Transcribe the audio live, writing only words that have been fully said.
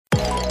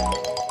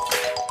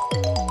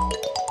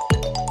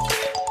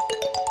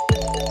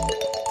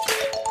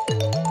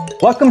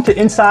Welcome to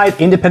Inside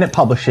Independent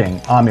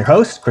Publishing. I'm your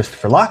host,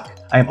 Christopher Locke.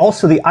 I am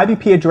also the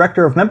IBPA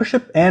Director of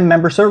Membership and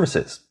Member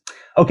Services.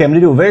 Okay, I'm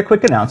going to do a very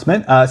quick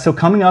announcement. So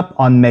coming up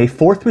on May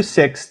 4th through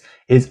 6th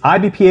is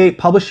IBPA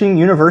Publishing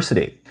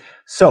University.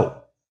 So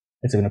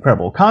it's an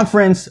incredible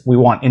conference. We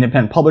want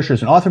independent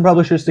publishers and author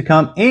publishers to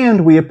come,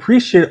 and we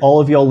appreciate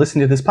all of y'all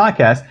listening to this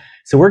podcast.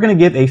 So we're going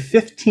to give a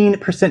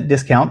 15%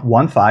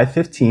 discount,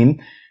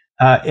 15.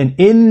 And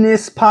in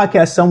this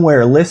podcast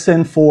somewhere, I'm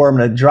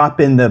going to drop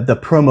in the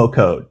promo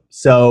code.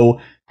 So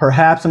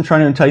perhaps I'm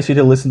trying to entice you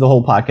to listen to the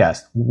whole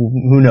podcast.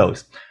 Who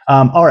knows?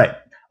 All right.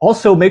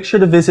 Also, make sure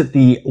to visit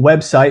the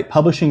website,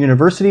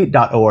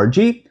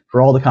 publishinguniversity.org,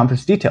 for all the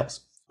conference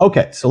details.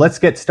 Okay, so let's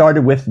get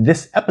started with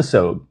this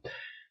episode.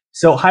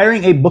 So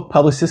hiring a book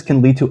publicist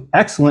can lead to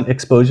excellent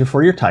exposure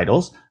for your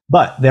titles,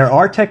 but there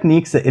are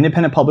techniques that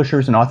independent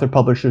publishers and author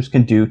publishers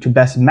can do to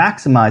best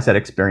maximize that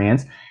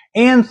experience,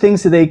 and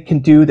things that they can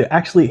do that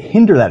actually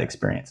hinder that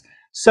experience.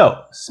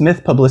 So,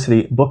 Smith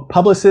Publicity book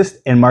publicist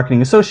and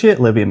marketing associate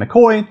Olivia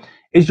McCoy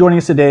is joining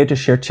us today to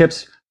share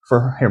tips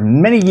for her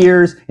many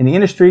years in the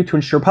industry to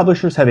ensure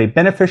publishers have a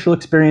beneficial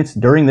experience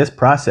during this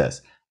process.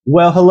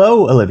 Well,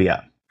 hello,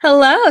 Olivia.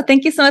 Hello.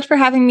 Thank you so much for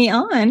having me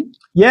on.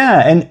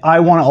 Yeah, and I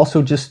want to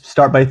also just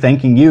start by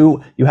thanking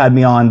you. You had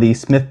me on the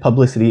Smith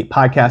Publicity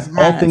podcast,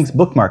 All Things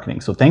Book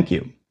Marketing, so thank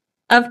you.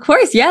 Of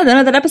course. Yeah,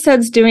 that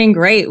episode's doing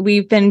great.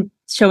 We've been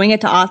showing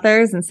it to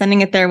authors and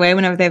sending it their way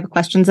whenever they have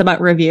questions about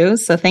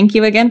reviews. So thank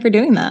you again for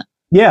doing that.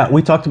 Yeah,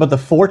 we talked about the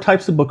 4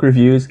 types of book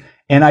reviews,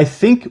 and I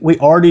think we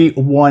already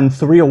won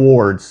 3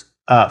 awards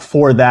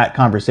for that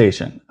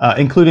conversation,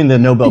 including the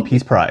Nobel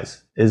Peace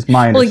Prize, is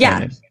my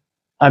understanding. Well, yeah.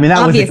 I mean, that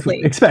obviously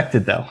was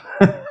expected, though.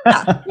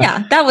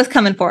 yeah, that was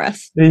coming for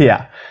us.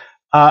 Yeah.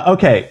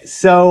 Okay,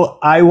 so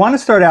I want to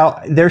start out.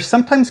 There's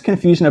sometimes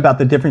confusion about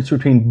the difference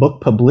between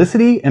book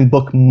publicity and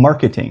book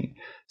marketing.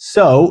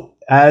 So,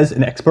 as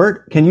an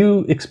expert, can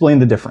you explain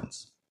the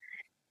difference?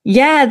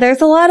 Yeah,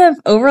 there's a lot of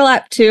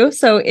overlap too.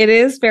 So it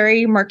is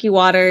very murky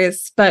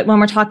waters. But when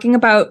we're talking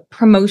about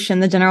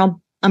promotion, the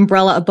general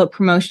umbrella of book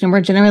promotion,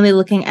 we're generally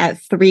looking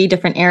at 3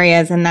 different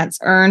areas, and that's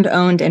earned,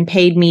 owned, and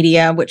paid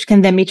media, which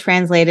can then be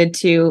translated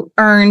to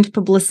earned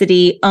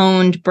publicity,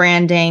 owned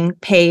branding,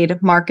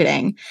 paid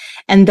marketing.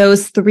 And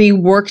those 3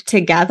 work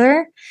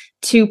together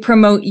to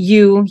promote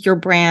you, your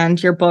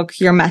brand, your book,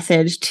 your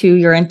message to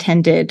your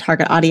intended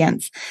target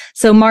audience.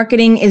 So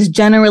marketing is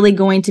generally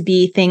going to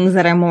be things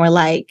that are more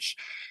like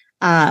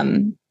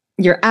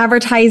your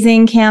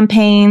advertising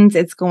campaigns.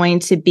 It's going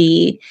to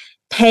be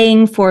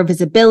paying for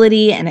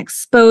visibility and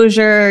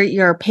exposure,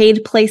 your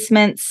paid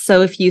placements.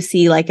 So if you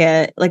see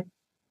the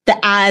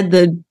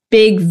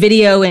big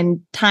video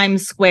in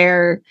Times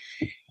Square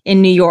in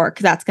New York,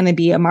 that's going to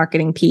be a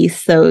marketing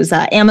piece. Those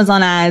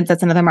Amazon ads,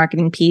 that's another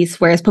marketing piece.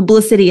 Whereas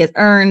publicity is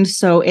earned.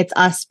 So it's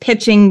us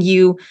pitching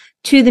you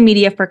to the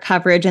media for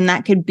coverage. And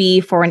that could be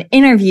for an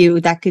interview.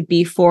 That could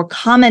be for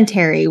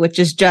commentary, which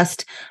is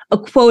just a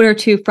quote or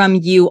 2 from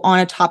you on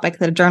a topic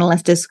that a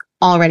journalist is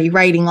already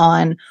writing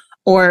on,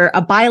 or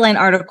a byline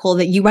article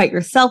that you write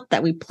yourself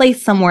that we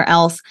place somewhere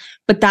else.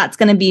 But that's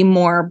going to be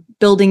more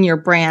building your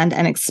brand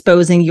and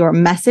exposing your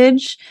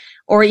message,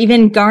 or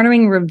even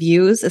garnering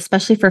reviews,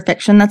 especially for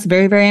fiction. That's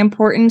very, very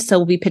important. So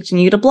we'll be pitching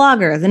you to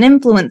bloggers and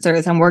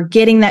influencers, and we're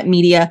getting that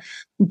media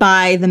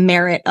by the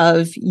merit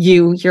of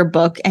you, your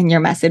book, and your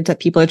message that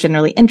people are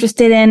generally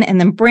interested in. And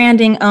then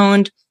branding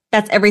owned,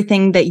 that's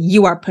everything that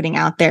you are putting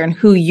out there and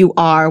who you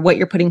are, what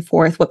you're putting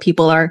forth, what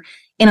people are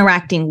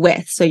interacting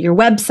with. So your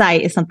website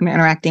is something you're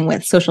interacting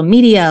with, social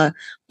media,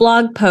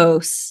 blog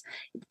posts,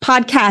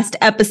 podcast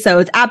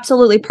episodes,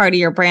 absolutely part of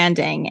your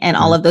branding, and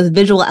all of those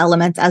visual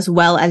elements, as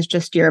well as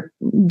just your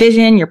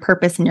vision, your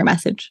purpose, and your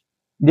message.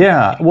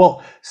 Yeah.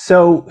 Well,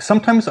 so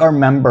sometimes our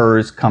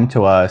members come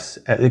to us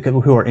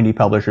who are indie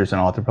publishers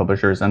and author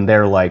publishers, and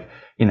they're like,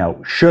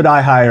 should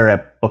I hire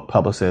a book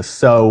publicist?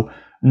 So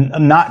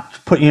not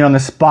putting you on the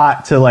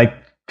spot to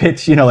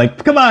pitch,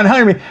 come on,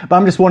 hire me. But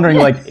I'm just wondering,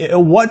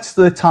 what's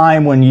the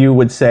time when you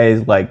would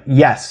say,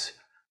 yes,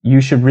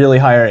 you should really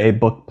hire a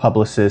book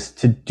publicist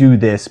to do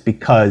this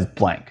because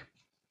blank?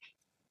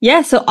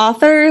 Yeah. So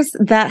authors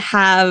that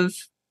have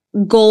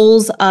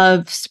goals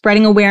of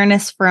spreading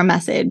awareness for a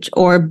message,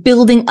 or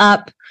building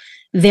up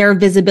their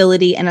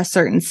visibility in a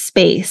certain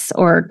space,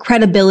 or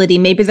credibility.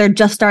 Maybe they're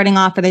just starting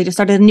off, or they just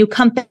started a new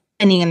company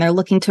and they're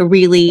looking to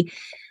really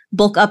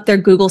bulk up their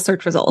Google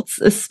search results,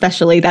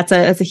 especially. That's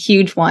a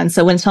huge one.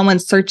 So when someone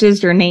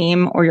searches your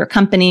name or your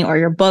company or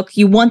your book,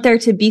 you want there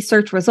to be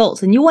search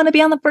results, and you want to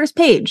be on the first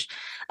page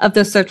of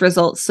those search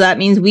results. So that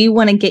means we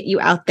want to get you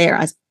out there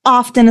as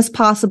often as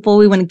possible.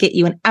 We want to get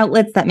you in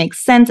outlets that make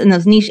sense in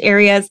those niche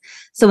areas.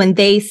 So when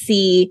they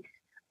see,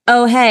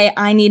 oh, hey,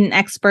 I need an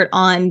expert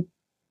on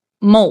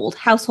mold,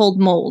 household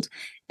mold,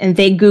 and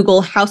they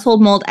Google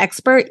household mold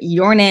expert,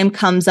 your name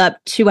comes up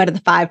 2 out of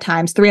the 5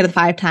 times, 3 out of the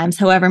 5 times,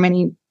 however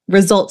many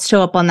results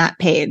show up on that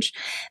page.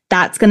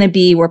 That's going to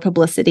be where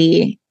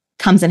publicity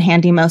comes in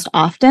handy most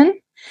often.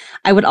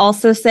 I would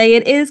also say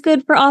it is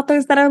good for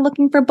authors that are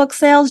looking for book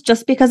sales,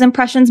 just because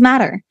impressions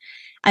matter.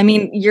 I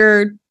mean,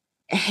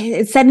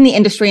 it's said in the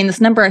industry, and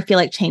this number I feel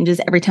like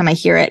changes every time I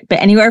hear it, but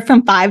anywhere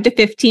from 5 to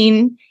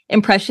 15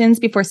 impressions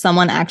before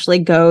someone actually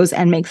goes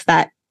and makes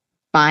that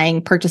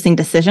purchasing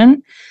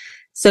decision.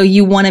 So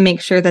you want to make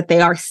sure that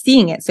they are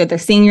seeing it. So they're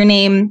seeing your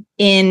name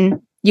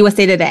in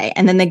USA Today,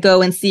 and then they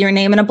go and see your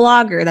name in a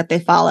blogger that they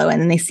follow, and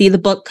then they see the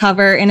book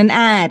cover in an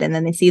ad, and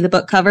then they see the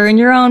book cover in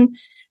your own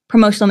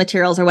promotional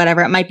materials or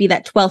whatever. It might be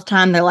that 12th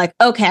time they're like,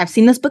 okay, I've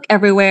seen this book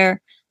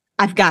everywhere.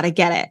 I've got to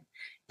get it.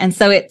 And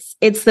so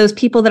it's those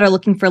people that are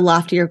looking for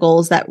loftier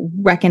goals, that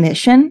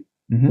recognition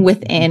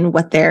within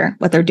what they're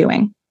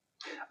doing.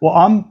 Well,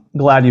 I'm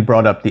glad you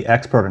brought up the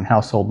expert in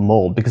household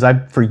mold, because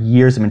for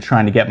years have been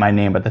trying to get my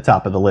name at the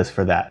top of the list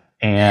for that.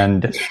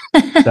 And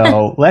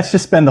so let's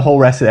just spend the whole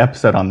rest of the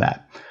episode on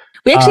that.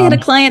 We actually had a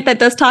client that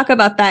does talk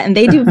about that, and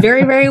they do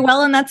very, very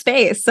well in that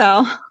space.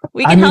 So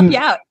we can help you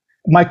out.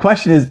 My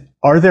question is,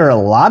 are there a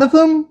lot of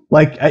them?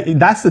 Like,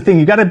 that's the thing.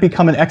 You got to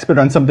become an expert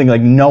on something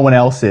like no one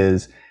else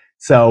is.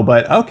 So,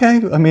 but okay.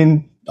 I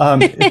mean,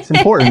 it's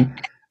important.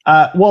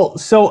 Well,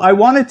 so I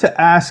wanted to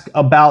ask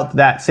about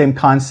that same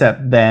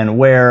concept then,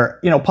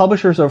 where,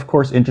 publishers are of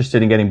course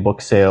interested in getting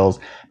book sales,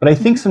 but I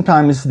think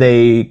sometimes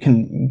they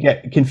can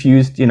get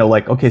confused,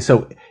 like, okay,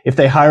 so if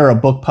they hire a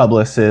book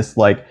publicist,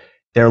 like,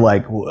 they're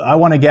like, I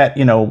want to get,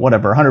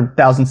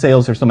 100,000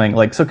 sales or something.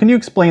 Like, so can you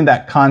explain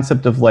that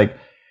concept of like,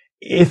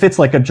 if it's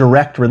like a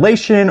direct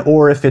relation,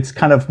 or if it's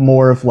kind of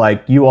more of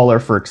like you all are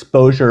for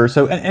exposure?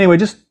 So anyway,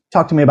 just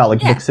talk to me about like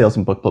book sales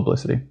and book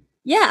publicity.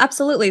 Yeah,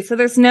 absolutely. So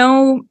there's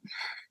no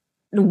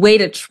way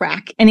to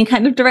track any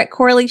kind of direct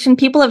correlation.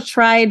 People have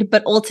tried,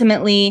 but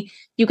ultimately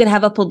you could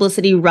have a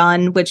publicity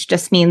run, which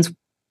just means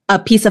a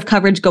piece of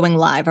coverage going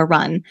live, a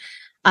run.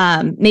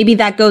 Maybe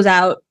that goes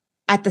out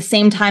at the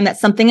same time that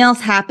something else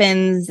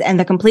happens and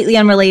they're completely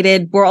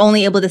unrelated. We're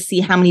only able to see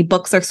how many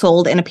books are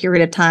sold in a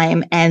period of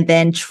time and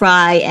then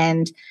try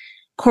and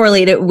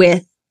correlate it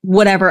with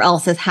whatever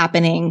else is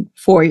happening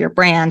for your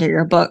brand or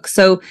your book.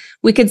 So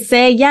we could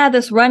say, yeah,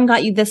 this run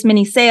got you this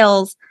many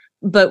sales,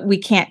 but we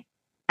can't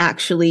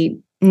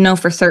actually know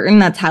for certain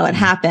that's how it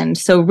happened.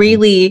 So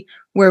really,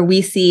 where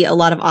we see a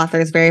lot of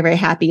authors very, very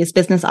happy is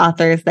business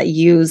authors that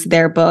use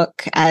their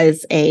book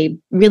as a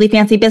really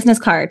fancy business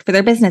card for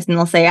their business. And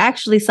they'll say,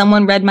 actually,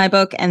 someone read my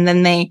book and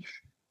then they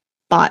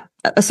bought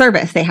a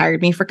service. They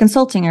hired me for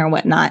consulting or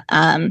whatnot.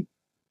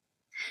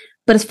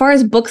 But as far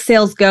as book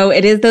sales go,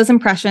 it is those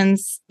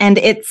impressions, and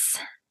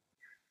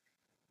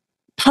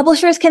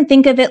publishers can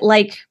think of it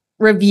like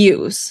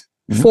reviews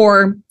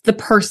for the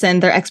person,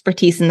 their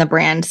expertise in the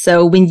brand.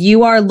 So when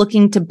you are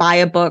looking to buy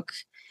a book,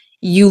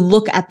 you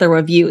look at the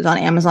reviews on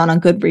Amazon,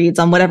 on Goodreads,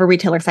 on whatever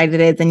retailer site it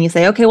is, and you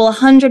say, okay, well,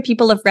 100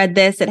 people have read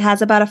this. It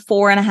has about a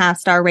 4.5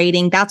 star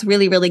rating. That's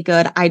really, really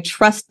good. I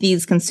trust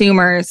these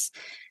consumers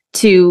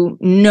to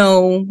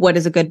know what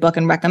is a good book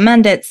and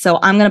recommend it. So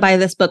I'm going to buy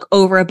this book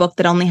over a book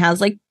that only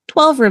has like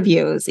 12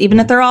 reviews, even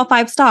if they're all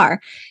 5-star.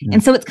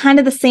 And so it's kind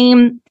of the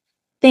same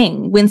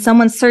thing. When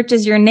someone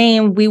searches your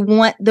name, we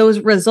want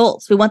those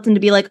results. We want them to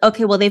be like,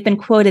 okay, well, they've been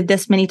quoted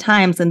this many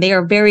times and they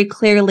are very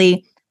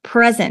clearly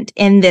present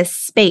in this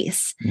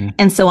space.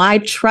 And so I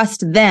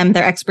trust them,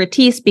 their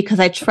expertise, because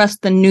I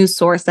trust the news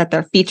source that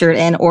they're featured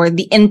in, or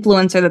the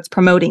influencer that's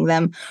promoting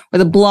them, or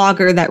the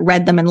blogger that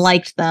read them and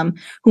liked them,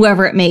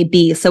 whoever it may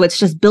be. So it's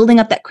just building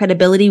up that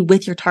credibility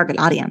with your target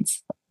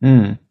audience.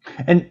 And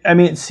I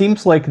mean, it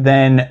seems like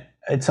then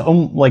it's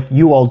like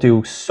you all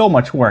do so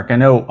much work. I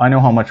know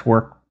how much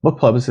work book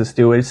publicists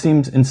do. It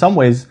seems in some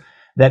ways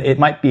that it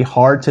might be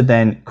hard to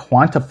then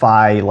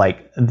quantify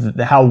like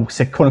how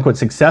quote unquote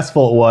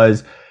successful it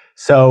was.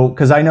 So,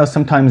 because I know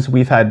sometimes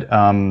we've had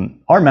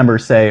our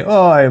members say,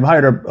 "Oh, I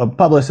hired a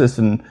publicist,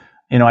 and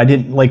I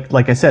didn't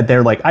like I said,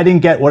 they're like, I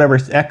didn't get whatever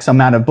X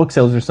amount of book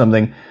sales or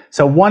something."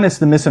 So one is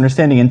the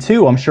misunderstanding, and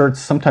two, I'm sure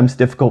it's sometimes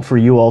difficult for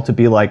you all to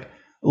be like,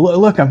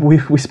 "Look,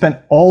 we spent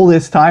all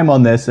this time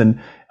on this," and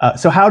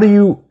so how do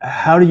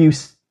you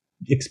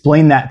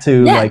explain that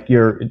to like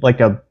your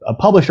like a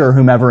publisher or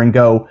whomever and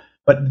go,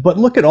 but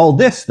look at all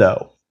this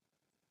though.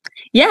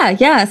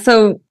 Yeah.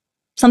 So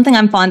something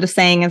I'm fond of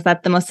saying is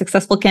that the most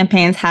successful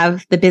campaigns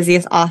have the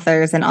busiest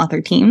authors and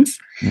author teams.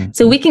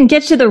 So we can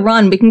get you the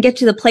run, we can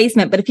get you the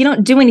placement, but if you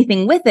don't do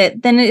anything with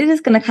it, then it is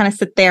going to kind of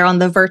sit there on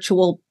the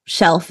virtual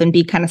shelf and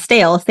be kind of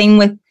stale. Same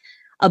with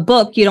a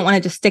book. You don't want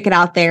to just stick it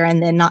out there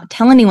and then not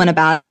tell anyone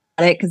about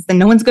it, because then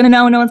no one's going to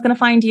know, no one's going to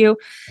find you.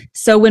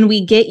 So when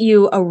we get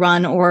you a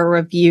run or a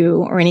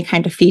review or any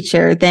kind of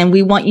feature, then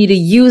we want you to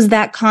use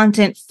that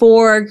content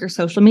for your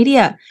social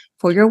media,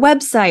 for your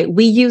website.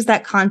 We use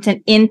that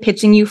content in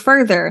pitching you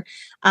further.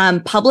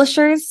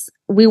 Publishers,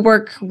 we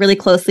work really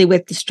closely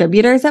with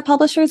distributors at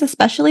publishers,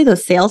 especially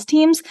those sales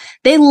teams.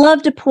 They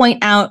love to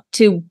point out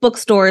to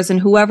bookstores and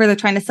whoever they're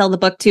trying to sell the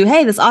book to,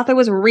 hey, this author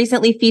was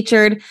recently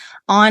featured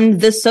on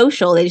the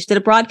social. They just did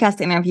a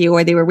broadcast interview,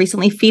 or they were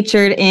recently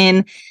featured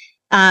in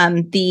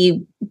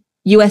the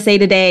USA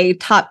Today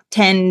top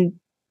 10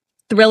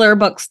 thriller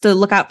books to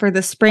look out for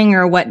this spring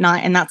or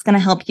whatnot. And that's going to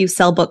help you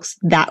sell books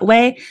that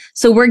way.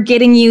 So we're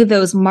getting you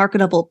those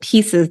marketable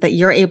pieces that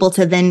you're able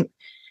to then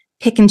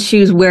pick and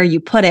choose where you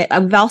put it.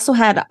 We've also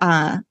had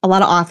a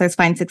lot of authors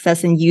find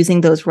success in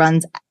using those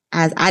runs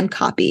as ad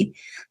copy.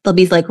 They'll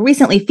be like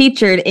recently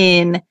featured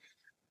in,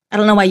 I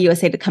don't know why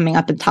USA is coming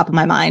up at the top of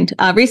my mind,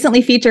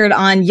 recently featured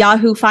on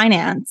Yahoo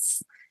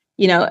Finance,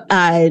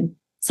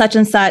 such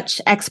and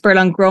such expert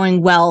on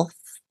growing wealth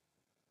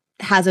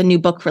has a new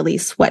book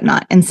release,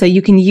 whatnot. And so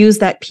you can use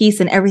that piece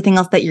and everything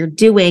else that you're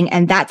doing.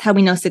 And that's how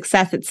we know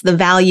success. It's the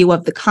value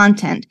of the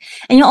content.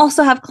 And you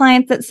also have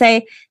clients that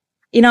say,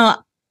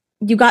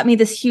 you got me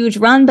this huge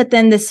run, but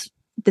then this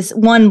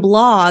one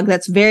blog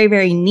that's very,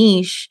 very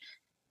niche,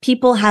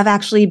 people have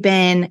actually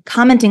been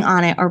commenting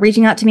on it or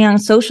reaching out to me on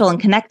social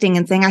and connecting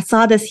and saying, I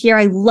saw this here.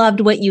 I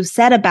loved what you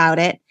said about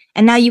it.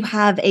 And now you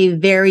have a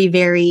very,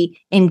 very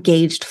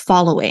engaged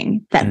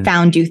following that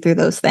found you through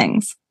those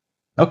things.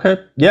 Okay.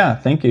 Yeah.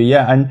 Thank you.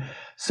 Yeah. And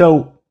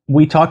so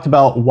we talked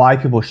about why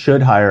people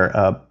should hire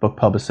a book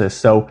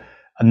publicist. So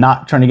I'm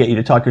not trying to get you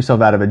to talk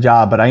yourself out of a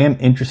job, but I am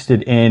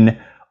interested in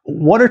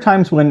what are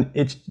times when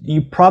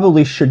you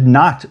probably should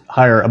not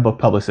hire a book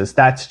publicist.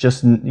 That's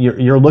just,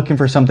 you're looking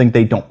for something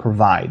they don't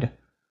provide.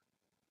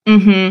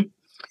 Mm-hmm.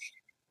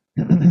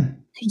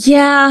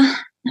 Yeah.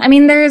 I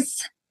mean,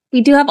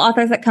 we do have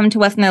authors that come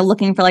to us and they're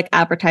looking for like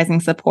advertising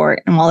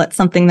support. And while it's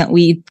something that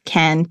we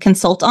can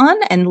consult on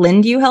and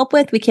lend you help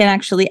with, we can't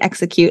actually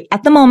execute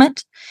at the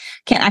moment,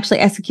 can't actually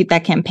execute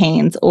that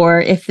campaigns. Or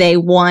if they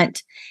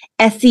want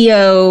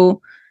SEO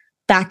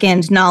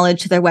backend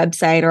knowledge to their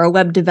website or a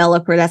web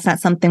developer, that's not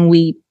something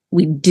we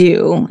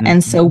do. Mm-hmm.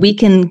 And so we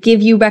can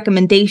give you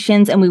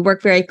recommendations, and we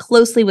work very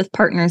closely with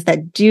partners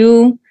that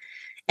do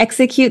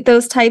execute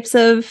those types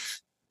of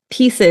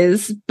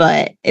pieces,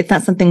 but it's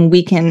not something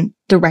we can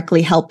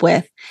directly help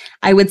with.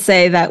 I would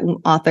say that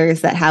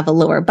authors that have a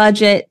lower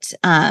budget,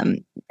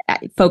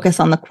 focus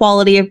on the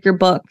quality of your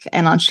book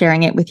and on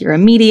sharing it with your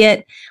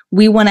immediate.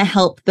 We want to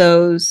help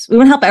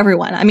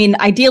everyone. I mean,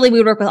 ideally we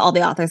would work with all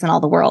the authors in all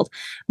the world,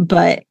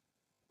 but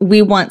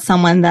we want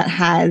someone that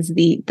has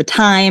the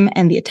time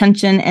and the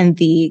attention and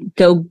the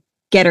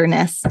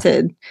go-getterness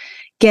to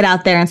get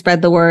out there and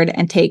spread the word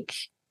and take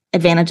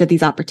advantage of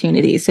these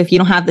opportunities. So if you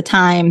don't have the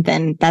time,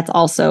 then that's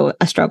also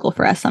a struggle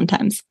for us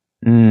sometimes.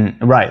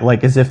 Right.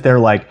 Like as if they're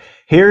like,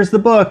 here's the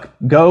book,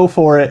 go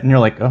for it. And you're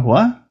like, oh,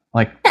 what?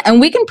 Like,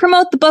 and we can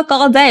promote the book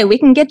all day. We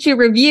can get you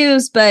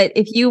reviews, but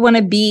if you want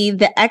to be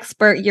the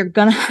expert, you're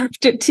going to have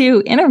to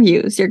do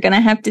interviews. You're going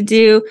to have to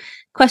do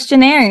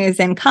questionnaires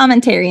and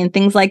commentary and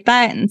things like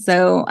that. And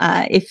so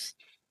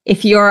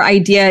if your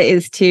idea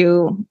is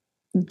to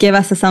give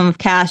us a sum of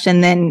cash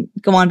and then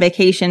go on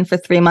vacation for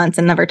 3 months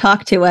and never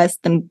talk to us,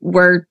 then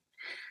we're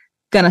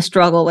going to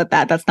struggle with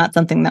that. That's not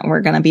something that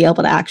we're going to be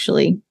able to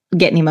actually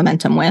get any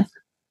momentum with.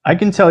 I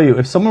can tell you,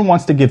 if someone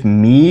wants to give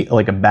me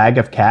like a bag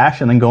of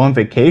cash and then go on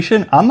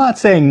vacation, I'm not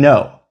saying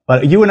no.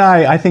 But you and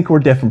I think we're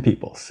different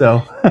people.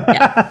 So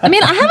yeah. I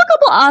mean, I have a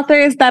couple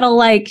authors that'll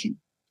like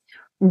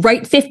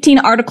write 15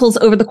 articles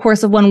over the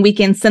course of one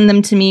weekend, send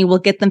them to me. We'll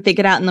get them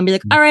figured out and they'll be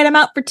like, all right, I'm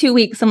out for 2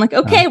 weeks. I'm like,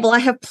 okay, well, I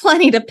have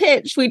plenty to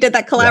pitch. We did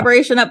that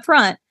collaboration up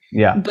front.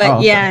 Yeah.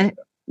 But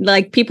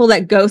like people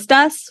that ghost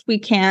us, we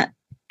can't,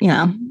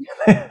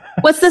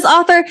 What's this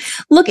author?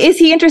 Look, is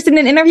he interested in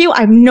an interview? I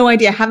have no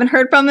idea. I haven't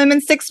heard from him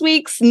in 6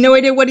 weeks. No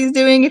idea what he's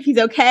doing. If he's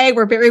okay,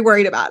 we're very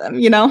worried about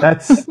him,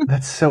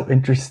 That's so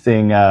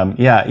interesting.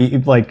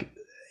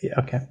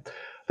 Okay.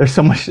 There's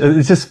so much,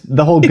 it's just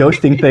the whole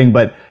ghosting thing,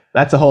 but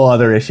that's a whole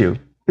other issue.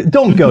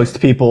 Don't ghost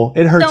people.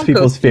 It hurts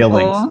people's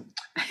feelings.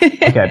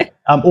 Okay.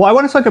 Well, I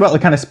want to talk about the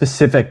kind of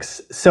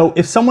specifics. So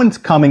if someone's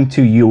coming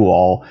to you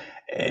all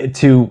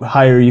to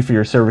hire you for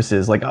your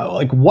services, like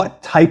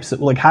what types of,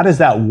 how does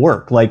that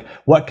work? Like,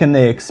 what can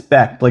they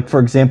expect? Like, for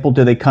example,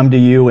 do they come to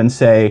you and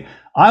say,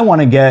 I want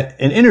to get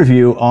an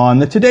interview on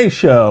the Today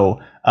Show,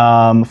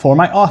 for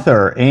my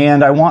author,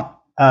 and I want,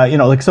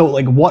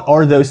 what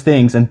are those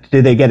things? And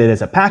do they get it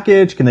as a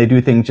package? Can they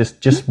do things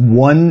just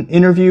one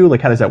interview?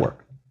 Like, how does that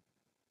work?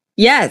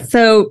 Yeah.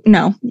 So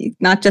no,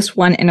 not just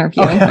one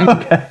interview.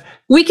 Okay.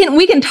 We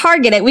can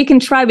target it. We can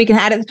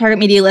add it to the target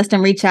media list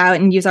and reach out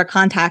and use our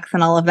contacts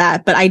and all of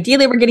that. But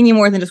ideally, we're getting you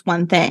more than just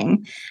one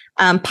thing.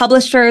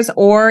 Publishers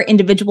or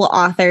individual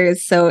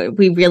authors. So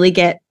we really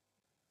get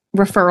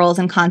referrals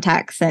and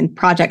contacts and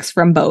projects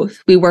from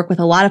both. We work with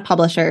a lot of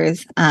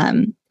publishers,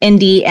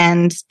 indie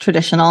and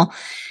traditional,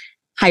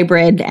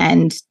 hybrid,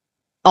 and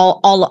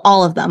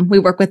all of them. We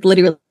work with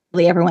literally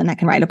everyone that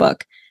can write a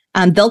book.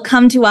 They'll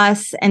come to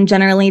us and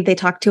generally they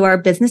talk to our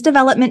business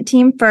development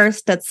team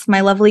first. That's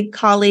my lovely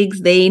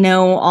colleagues. They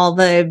know all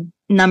the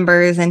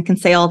numbers and can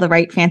say all the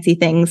right fancy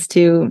things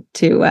to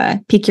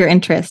pique your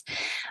interest.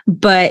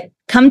 But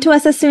come to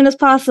us as soon as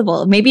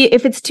possible. Maybe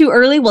if it's too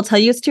early, we'll tell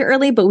you it's too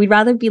early, but we'd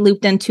rather be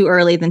looped in too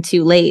early than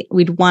too late.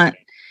 We'd want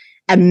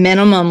at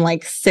minimum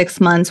like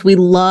 6 months. We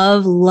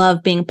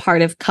love being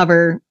part of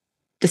cover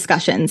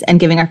discussions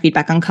and giving our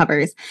feedback on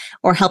covers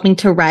or helping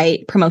to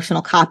write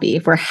promotional copy.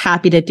 If we're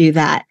happy to do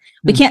that.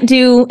 We can't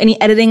do any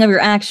editing of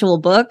your actual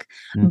book,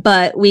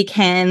 but we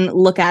can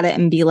look at it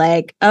and be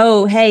like,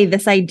 oh, hey,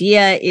 this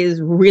idea is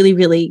really,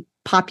 really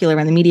popular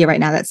in the media right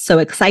now that's so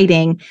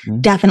exciting,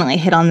 definitely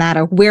hit on that,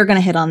 or we're going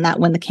to hit on that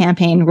when the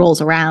campaign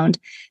rolls around,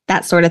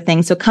 that sort of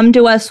thing. So come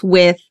to us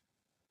with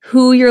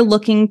who you're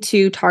looking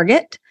to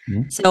target.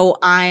 So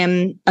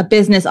I'm a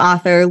business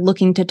author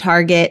looking to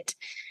target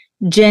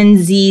Gen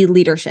Z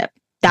leadership.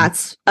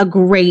 That's a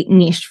great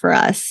niche for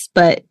us.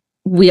 But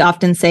we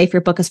often say if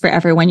your book is for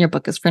everyone, your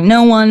book is for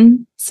no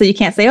one. So you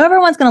can't say, oh,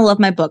 everyone's going to love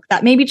my book.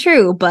 That may be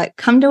true, but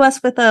come to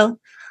us with a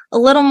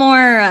little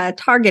more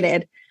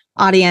targeted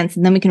audience,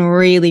 and then we can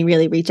really,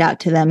 really reach out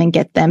to them and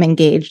get them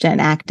engaged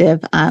and active.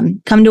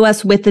 Come to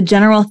us with the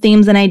general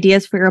themes and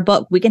ideas for your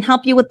book. We can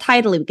help you with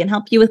title. We can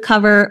help you with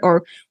cover,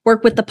 or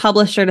work with the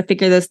publisher to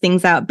figure those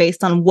things out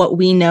based on what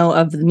we know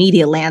of the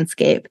media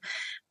landscape.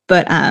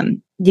 But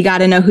you got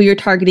to know who you're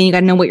targeting. You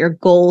got to know what your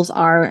goals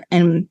are.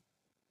 And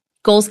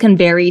goals can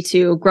vary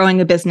to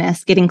growing a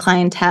business, getting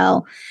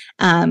clientele,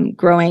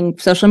 growing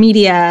social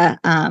media,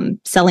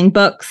 selling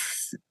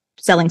books,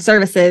 selling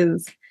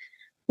services,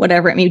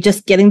 whatever it may be,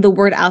 just getting the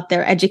word out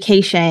there,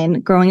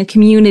 education, growing a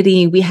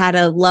community. We had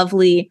a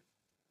lovely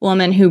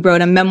woman who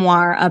wrote a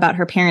memoir about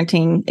her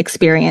parenting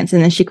experience,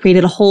 and then she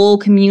created a whole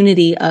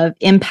community of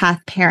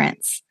empath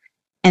parents.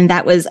 And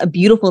that was a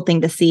beautiful thing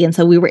to see. And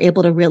so we were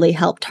able to really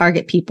help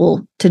target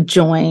people to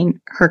join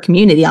her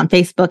community on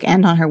Facebook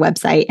and on her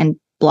website and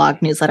blog,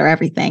 newsletter,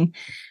 everything.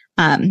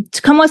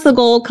 To come with the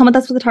goal, come with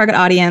us with a target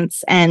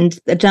audience and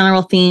the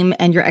general theme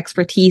and your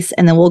expertise,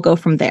 and then we'll go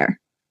from there.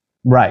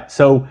 Right.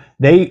 So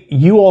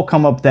you all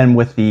come up then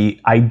with the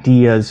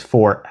ideas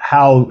for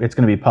how it's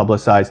going to be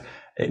publicized.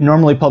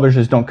 Normally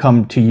publishers don't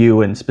come to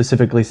you and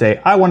specifically say,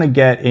 I want to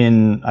get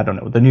in, I don't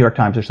know, the New York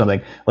Times or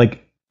something.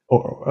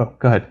 Go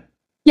ahead.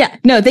 Yeah,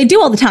 no, they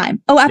do all the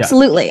time. Oh,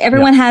 absolutely. Yeah.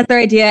 Everyone has their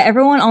idea.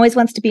 Everyone always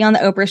wants to be on the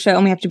Oprah show,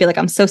 and we have to be like,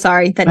 I'm so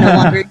sorry that no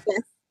longer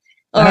exists.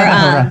 Or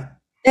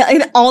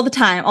all the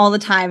time.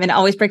 And it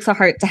always breaks our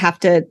heart to have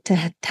to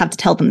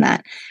tell them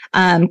that.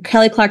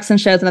 Kelly Clarkson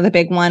show is another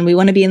big one. We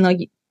want to be in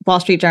the Wall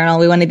Street Journal.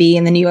 We want to be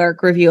in the New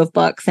York Review of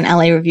Books and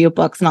LA Review of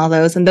Books and all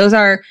those. And those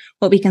are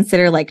what we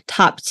consider like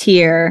top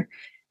tier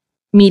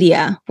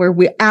media, where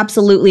we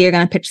absolutely are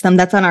going to pitch them.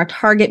 That's on our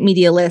target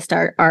media list,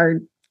 our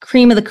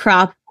cream of the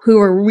crop, who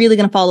we're really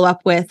going to follow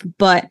up with.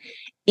 But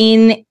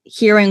in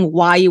hearing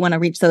why you want to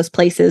reach those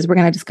places, we're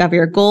going to discover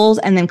your goals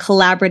and then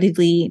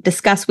collaboratively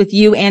discuss with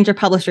you and your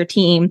publisher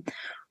team,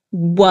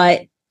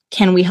 what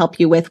can we help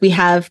you with? We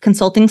have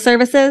consulting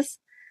services.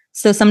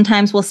 So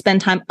sometimes we'll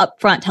spend time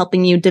upfront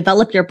helping you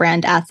develop your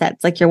brand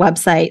assets, like your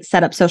website,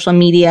 set up social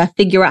media,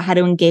 figure out how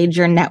to engage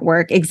your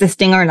network,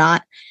 existing or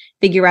not,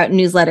 figure out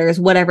newsletters,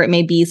 whatever it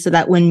may be, so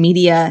that when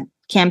media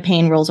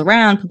campaign rolls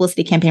around,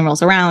 publicity campaign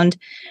rolls around,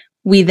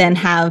 we then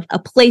have a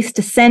place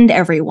to send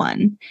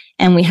everyone,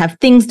 and we have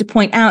things to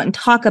point out and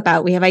talk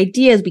about. We have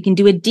ideas. We can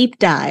do a deep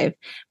dive,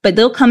 but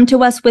they'll come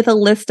to us with a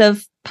list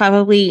of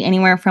probably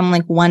anywhere from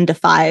like 1 to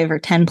 5 or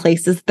 10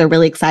 places they're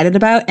really excited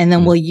about. And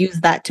then we'll use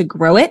that to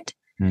grow it,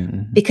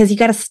 because you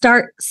got to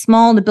start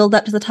small to build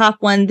up to the top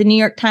one. The New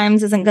York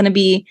Times isn't going to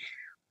be,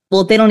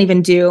 well, they don't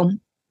even do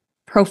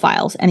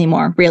profiles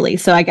anymore, really.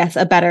 So I guess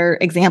a better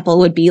example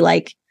would be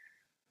like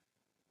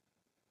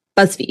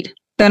BuzzFeed.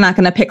 They're not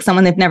going to pick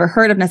someone they've never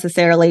heard of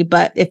necessarily,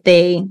 but if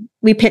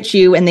we pitch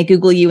you and they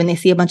Google you and they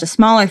see a bunch of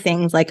smaller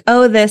things like,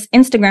 oh, this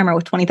Instagrammer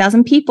with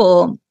 20,000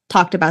 people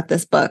talked about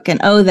this book, and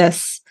oh,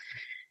 this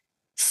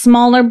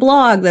smaller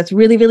blog that's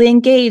really, really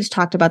engaged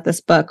talked about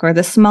this book, or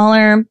the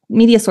smaller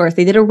media source,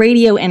 they did a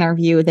radio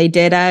interview, they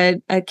did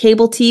a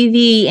cable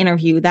TV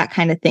interview, that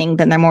kind of thing,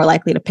 then they're more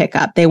likely to pick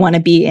up. They want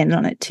to be in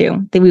on it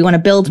too. We want to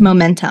build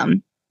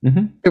momentum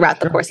throughout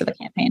the course of a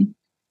campaign.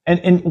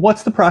 And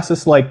what's the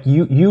process like?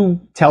 You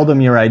tell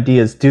them your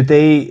ideas.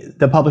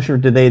 The publisher,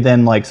 do they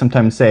then like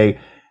sometimes say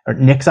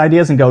Nick's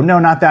ideas and go, no,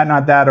 not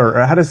that,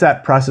 or how does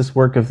that process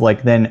work of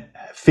like then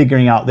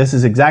figuring out this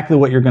is exactly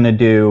what you're going to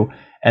do,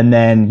 and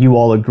then you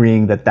all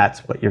agreeing that that's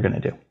what you're going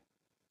to do?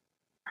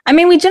 I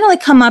mean, we generally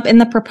come up in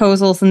the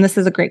proposals, and this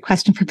is a great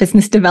question for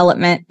business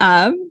development.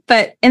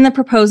 But in the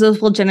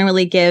proposals, we'll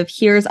generally give,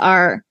 here's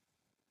our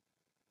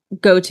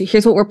go-to,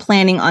 here's what we're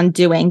planning on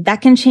doing. That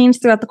can change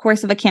throughout the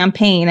course of a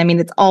campaign. I mean,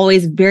 it's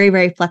always very,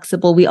 very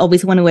flexible. We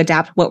always want to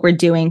adapt what we're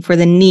doing for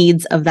the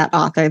needs of that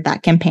author,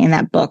 that campaign,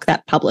 that book,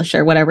 that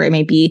publisher, whatever it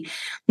may be.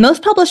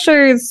 Most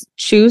publishers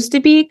choose to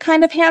be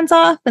kind of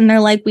hands-off, and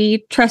they're like,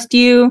 we trust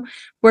you,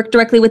 work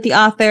directly with the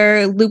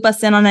author, loop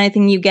us in on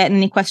anything you get,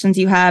 any questions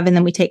you have, and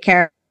then we take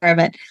care of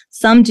it.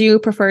 Some do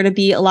prefer to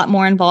be a lot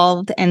more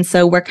involved. And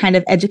so we're kind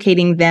of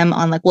educating them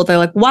on like, well, they're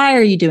like, why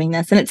are you doing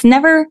this? And it's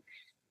never,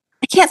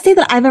 I can't say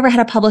that I've ever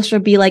had a publisher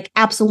be like,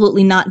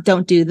 absolutely not,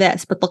 don't do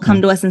this. But they'll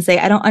come to us and say,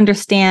 I don't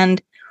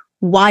understand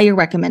why you're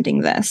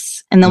recommending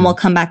this. And then we'll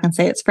come back and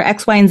say it's for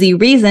X, Y, and Z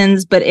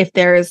reasons. But if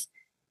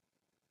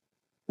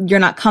you're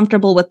not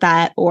comfortable with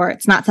that, or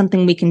it's not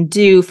something we can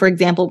do, for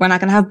example, we're not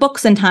going to have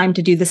books in time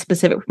to do this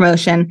specific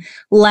promotion.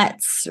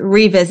 Let's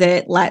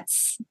revisit,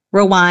 let's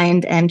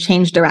rewind and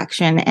change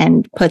direction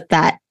and put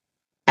that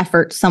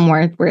effort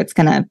somewhere where it's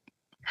going to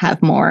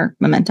have more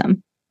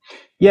momentum.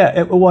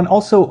 Yeah. Well, and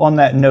also on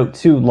that note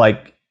too,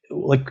 like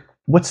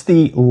what's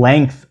the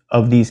length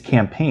of these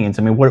campaigns?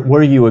 I mean, what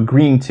are you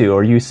agreeing to?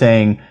 Are you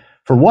saying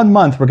for 1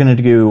 month we're going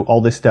to do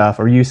all this stuff?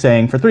 Or are you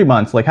saying for 3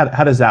 months? Like,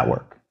 how does that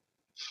work?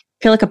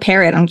 I feel like a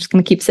parrot. I'm just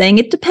going to keep saying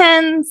it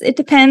depends. It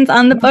depends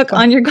on the book,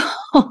 on your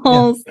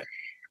goals. Yeah.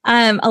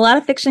 A lot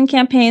of fiction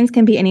campaigns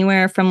can be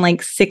anywhere from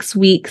like 6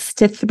 weeks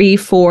to 3,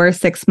 4,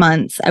 6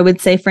 months. I would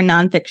say for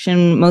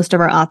nonfiction, most of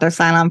our authors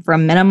sign on for a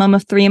minimum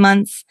of 3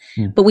 months.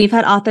 But we've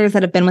had authors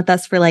that have been with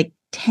us for like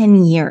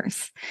 10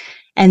 years.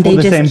 And they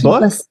just keep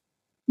us.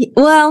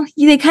 Well,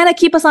 they kind of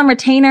keep us on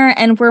retainer,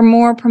 and we're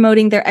more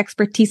promoting their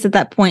expertise at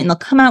that point. And they'll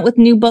come out with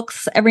new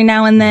books every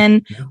now and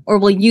then, or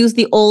we'll use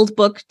the old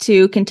book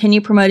to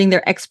continue promoting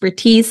their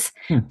expertise.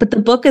 But the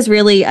book is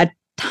really a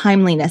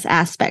timeliness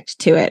aspect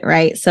to it,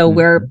 right? So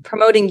we're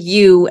promoting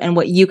you and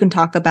what you can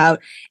talk about.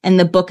 And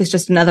the book is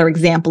just another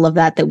example of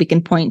that we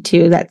can point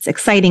to that's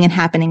exciting and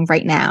happening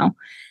right now.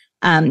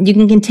 You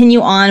can continue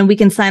on. We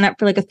can sign up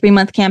for like a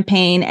 3-month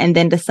campaign and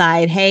then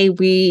decide, hey,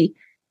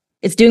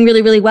 it's doing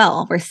really, really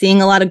well. We're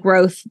seeing a lot of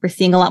growth. We're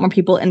seeing a lot more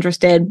people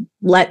interested.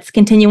 Let's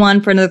continue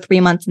on for another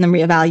 3 months and then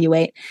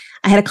reevaluate.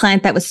 I had a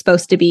client that was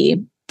supposed to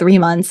be 3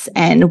 months,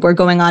 and we're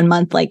going on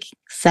month like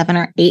 7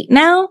 or 8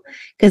 now,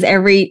 because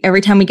every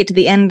time we get to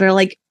the end, they're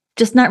like,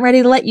 just not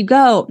ready to let you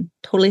go.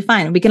 Totally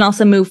fine. We can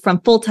also move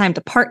from full-time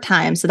to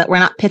part-time so that we're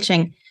not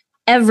pitching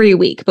every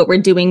week, but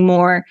we're doing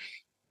more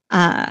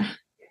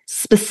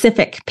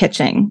specific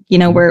pitching.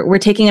 We're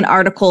taking an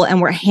article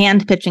and we're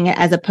hand pitching it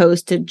as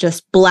opposed to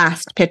just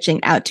blast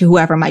pitching out to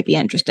whoever might be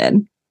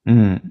interested.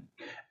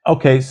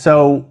 Okay,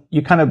 so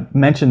you kind of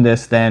mentioned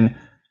this then.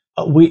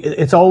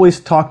 It's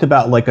always talked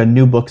about like a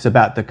new book's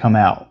about to come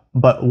out.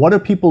 But what do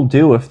people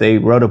do if they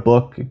wrote a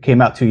book, it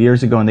came out 2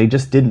 years ago, and they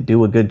just didn't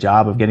do a good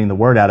job of getting the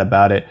word out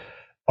about it?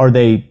 Are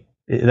they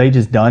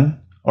just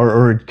done?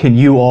 Or can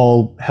you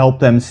all help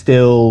them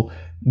still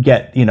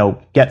get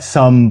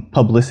some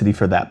publicity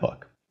for that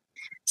book?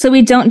 So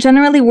we don't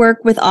generally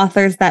work with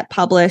authors that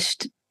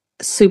published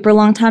super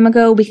long time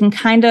ago. We can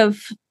kind of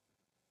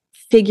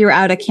figure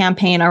out a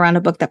campaign around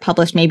a book that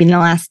published maybe in the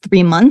last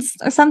 3 months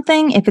or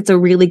something, if it's a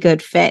really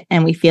good fit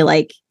and we feel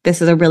like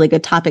this is a really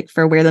good topic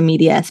for where the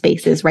media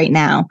space is right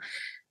now.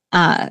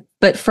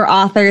 But for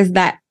authors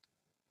that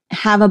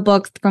have a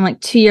book from like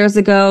 2 years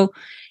ago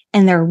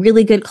and they're a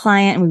really good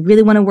client and we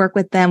really want to work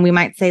with them, we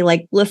might say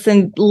like,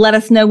 listen, let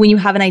us know when you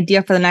have an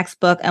idea for the next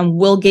book and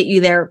we'll get you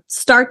there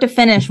start to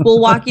finish. We'll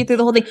walk you through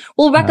the whole thing.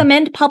 We'll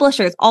recommend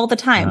publishers all the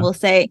time. We'll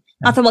say,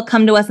 author will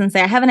come to us and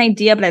say, I have an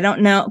idea, but I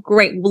don't know.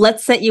 Great. Well,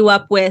 let's set you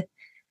up with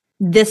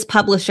this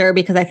publisher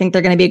because I think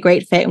they're going to be a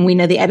great fit. And we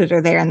know the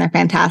editor there and they're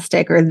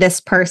fantastic, or this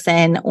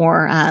person,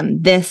 or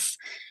this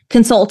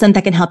consultant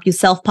that can help you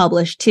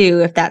self-publish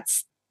too, if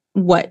that's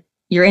what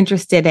you're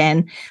interested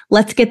in.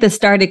 Let's get this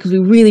started because we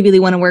really, really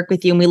want to work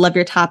with you and we love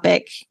your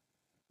topic.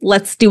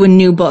 Let's do a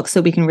new book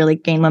so we can really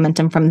gain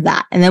momentum from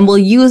that. And then we'll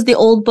use the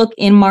old book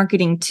in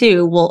marketing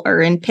too, or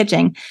in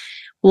pitching.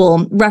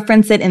 We'll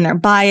reference it in their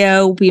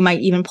bio. We might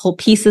even pull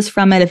pieces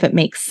from it if it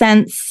makes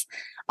sense.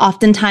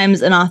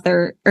 Oftentimes an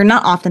author, or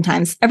not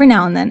oftentimes, every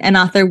now and then, an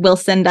author will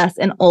send us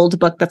an old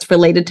book that's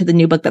related to the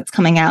new book that's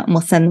coming out, and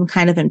we'll send them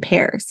kind of in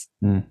pairs.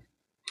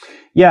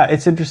 Yeah,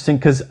 it's interesting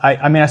because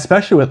I mean,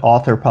 especially with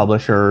author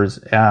publishers,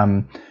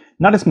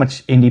 not as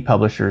much indie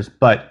publishers,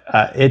 but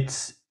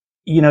it's,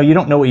 you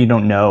don't know what you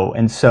don't know.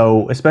 And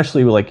so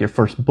especially with like your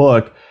first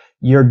book,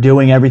 you're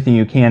doing everything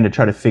you can to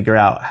try to figure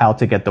out how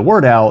to get the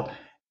word out.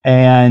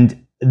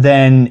 And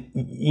then,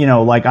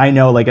 like I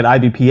know like at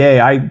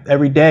IBPA,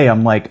 every day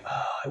I'm like,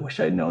 oh, I wish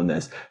I'd known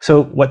this.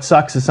 So what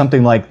sucks is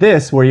something like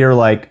this where you're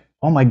like,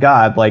 oh my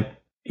God, like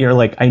you're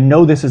like, I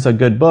know this is a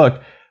good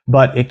book,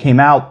 but it came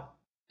out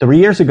 3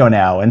 years ago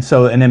now. And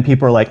then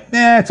people are like,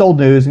 it's old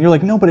news. And you're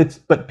like, no,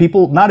 but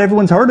people, not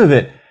everyone's heard of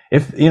it.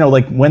 If,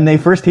 like when they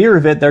first hear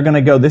of it, they're going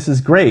to go, this is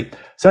great.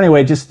 So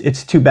anyway,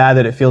 it's too bad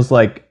that it feels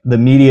like the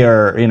media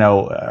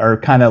are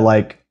kind of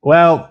like,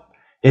 well,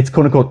 it's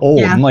quote unquote old.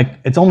 Yeah. And like,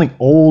 it's only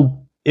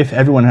old if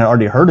everyone had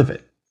already heard of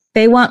it.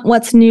 They want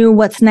what's new,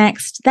 what's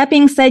next. That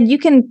being said, you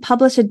can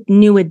publish a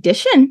new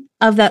edition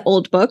of that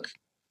old book.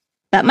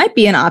 That might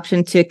be an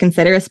option to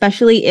consider,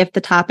 especially if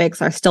the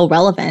topics are still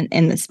relevant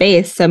in the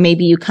space. So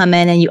maybe you come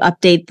in and you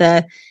update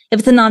if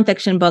it's a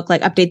nonfiction book,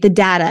 like update the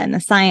data and the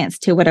science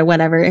to it or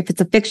whatever. If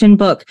it's a fiction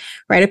book,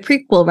 write a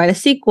prequel, write a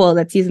sequel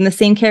that's using the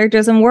same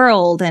characters and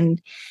world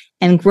and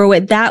grow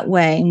it that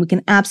way. And we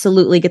can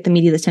absolutely get the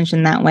media's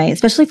attention that way.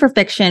 Especially for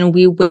fiction,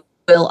 we will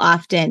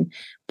often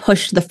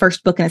push the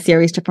first book in a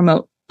series to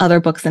promote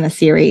other books in a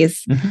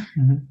series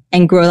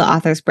and grow the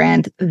author's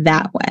brand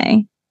that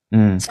way.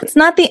 So it's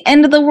not the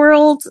end of the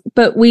world,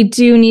 but we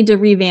do need to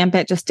revamp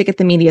it just to get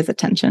the media's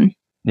attention.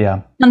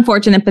 Yeah.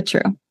 Unfortunate, but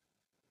true.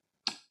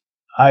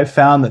 I've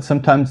found that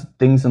sometimes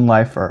things in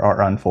life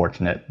are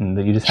unfortunate and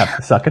that you just have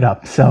to suck it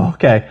up. So,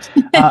 okay.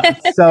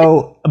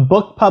 So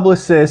book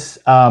publicists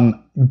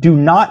do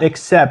not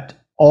accept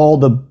all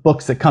the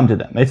books that come to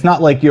them. It's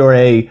not like you're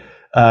a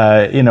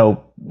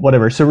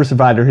whatever service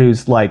provider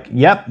who's like,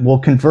 yep, we'll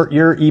convert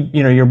your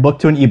your book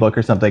to an ebook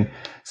or something.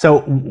 So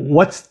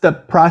what's the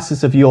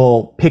process of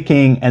you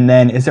picking, and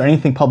then is there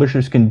anything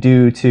publishers can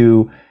do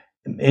to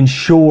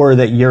ensure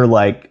that you're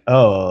like,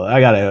 oh, I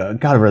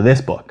gotta read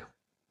this book?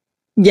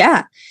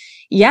 Yeah.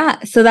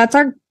 So that's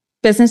our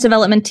business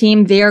development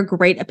team. They are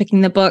great at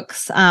picking the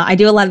books. I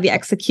do a lot of the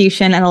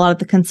execution and a lot of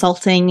the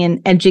consulting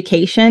and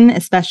education,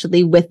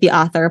 especially with the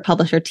author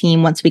publisher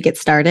team once we get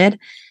started.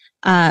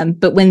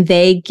 But when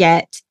they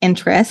get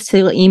interest, so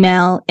you'll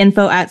email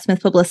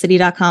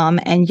info@smithpublicity.com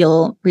and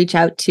you'll reach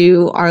out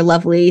to our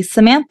lovely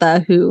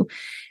Samantha, who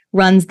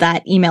runs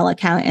that email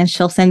account, and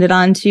she'll send it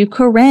on to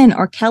Corinne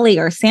or Kelly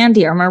or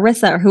Sandy or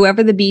Marissa or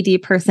whoever the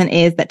BD person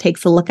is that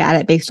takes a look at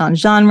it based on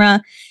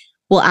genre.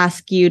 We'll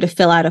ask you to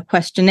fill out a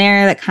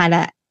questionnaire that kind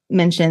of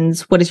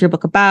mentions, what is your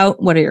book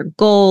about? What are your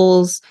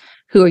goals?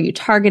 Who are you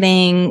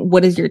targeting?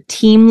 What does your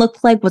team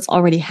look like? What's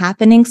already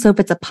happening? So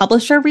if it's a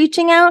publisher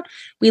reaching out,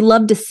 we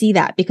love to see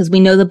that because we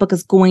know the book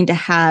is going to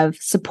have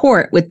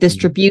support with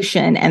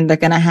distribution, and they're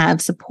going to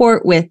have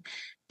support with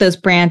those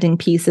branding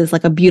pieces,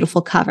 like a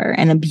beautiful cover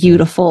and a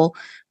beautiful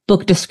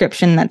book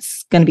description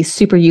that's going to be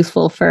super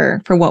useful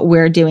for what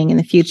we're doing in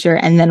the future.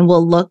 And then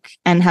we'll look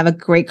and have a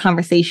great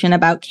conversation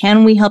about,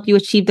 can we help you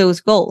achieve those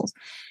goals?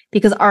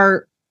 Because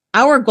our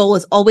goal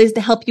is always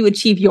to help you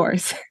achieve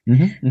yours.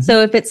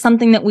 So if it's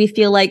something that we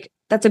feel like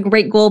that's a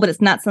great goal, but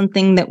it's not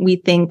something that we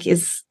think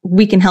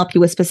we can help you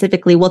with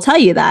specifically, we'll tell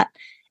you that.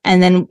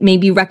 And then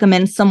maybe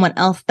recommend someone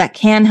else that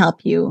can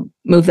help you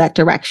move that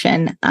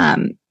direction.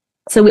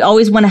 So we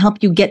always want to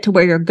help you get to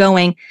where you're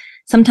going.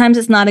 Sometimes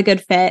it's not a good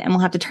fit and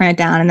we'll have to turn it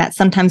down. And that's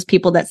sometimes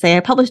people that say, I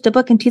published a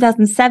book in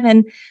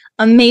 2007.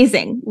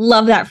 Amazing.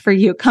 Love that for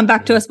you. Come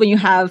back to us when you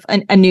have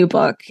a new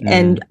book.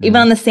 And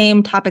even on the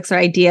same topics or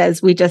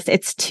ideas,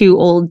 it's too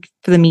old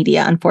for the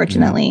media,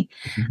 unfortunately.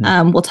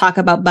 We'll talk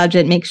about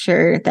budget, make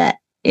sure that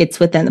it's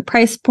within the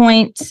price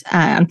point.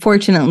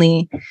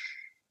 Unfortunately,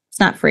 it's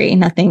not free.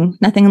 Nothing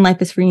in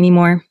life is free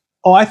anymore.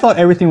 Oh, I thought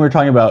everything we were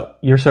talking about,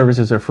 your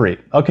services are free.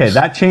 Okay,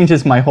 that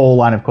changes my whole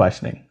line of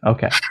questioning.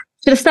 Okay.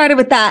 Should have started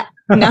with that.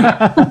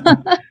 No.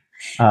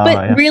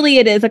 But really,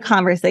 it is a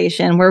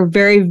conversation. We're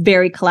very,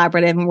 very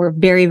collaborative and we're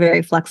very,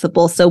 very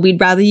flexible. So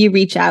we'd rather you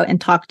reach out and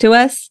talk to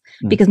us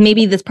because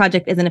maybe this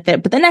project isn't a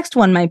fit, but the next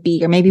one might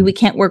be, or maybe we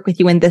can't work with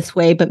you in this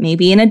way, but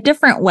maybe in a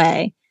different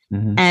way.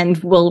 And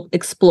we'll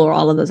explore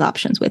all of those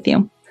options with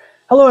you.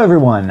 Hello,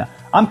 everyone.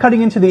 I'm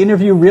cutting into the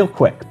interview real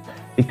quick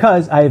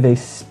because I have a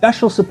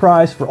special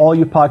surprise for all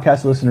you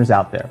podcast listeners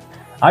out there.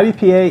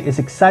 IBPA is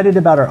excited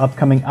about our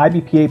upcoming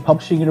IBPA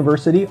Publishing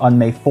University on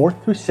May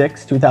 4th through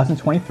 6th,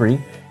 2023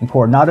 in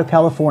Coronado,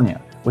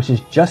 California, which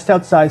is just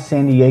outside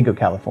San Diego,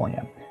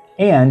 California.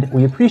 And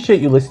we appreciate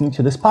you listening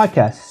to this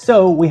podcast,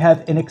 so we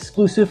have an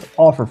exclusive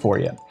offer for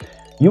you.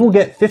 You will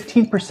get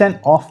 15%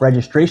 off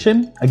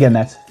registration. Again,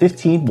 that's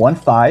 15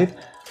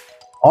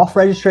 off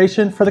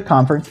registration for the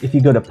conference if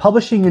you go to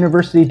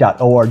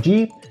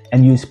publishinguniversity.org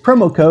and use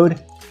promo code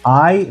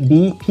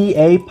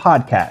IBPA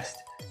Podcast.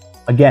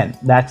 Again,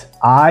 that's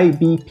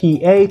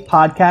IBPA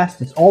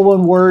Podcast. It's all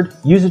one word.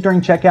 Use it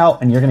during checkout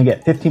and you're going to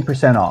get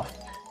 15% off.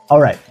 All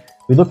right.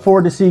 We look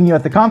forward to seeing you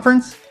at the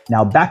conference.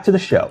 Now back to the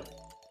show.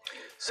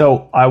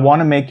 So I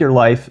want to make your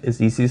life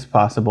as easy as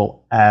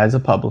possible as a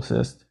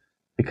publicist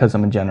because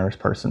I'm a generous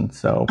person.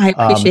 So I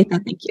appreciate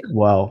that. Thank you.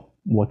 Well,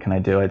 what can I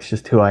do? It's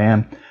just who I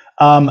am.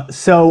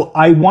 So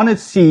I want to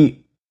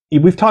see,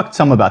 we've talked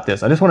some about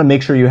this. I just want to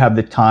make sure you have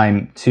the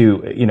time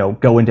to,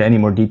 go into any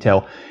more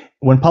detail.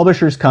 When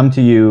publishers come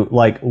to you,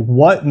 like,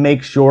 what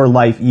makes your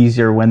life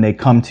easier when they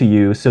come to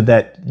you so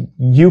that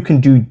you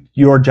can do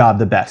your job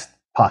the best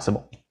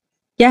possible?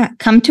 Yeah,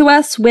 come to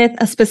us with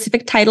a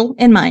specific title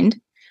in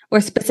mind or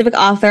a specific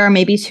author, or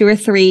maybe 2 or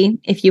 3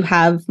 if you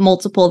have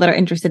multiple that are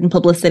interested in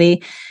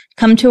publicity.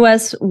 Come to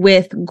us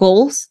with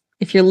goals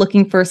if you're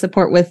looking for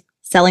support with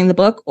selling the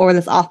book, or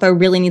this author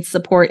really needs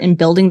support in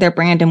building their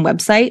brand and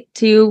website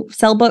to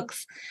sell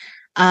books.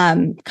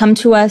 Come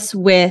to us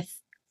with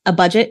a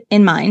budget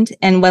in mind,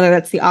 and whether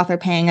that's the author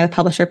paying or the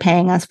publisher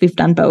paying us, we've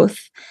done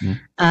both.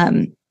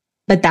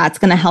 But that's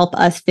going to help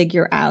us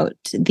figure out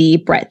the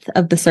breadth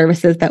of the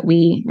services that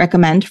we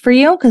recommend for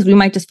you, because we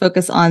might just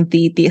focus on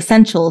the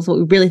essentials, what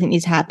we really think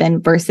needs to happen,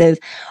 versus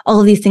all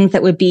of these things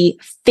that would be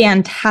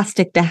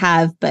fantastic to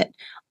have, but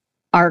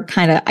are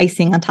kind of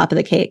icing on top of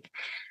the cake.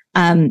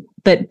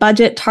 But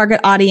budget, target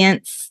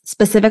audience,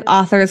 specific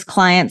authors,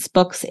 clients,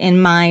 books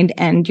in mind,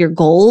 and your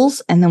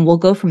goals, and then we'll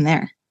go from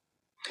there.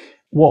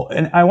 Well,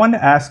 and I wanted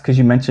to ask, because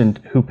you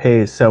mentioned who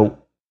pays. So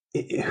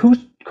whose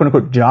quote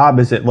unquote job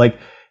is it? Like,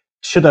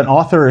 should an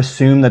author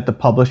assume that the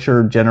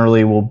publisher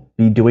generally will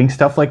be doing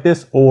stuff like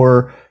this?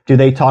 Or do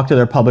they talk to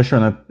their publisher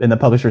and the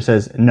publisher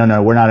says,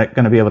 no, we're not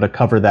going to be able to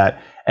cover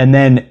that? And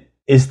then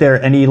is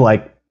there any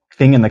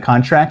thing in the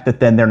contract that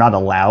then they're not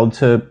allowed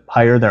to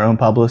hire their own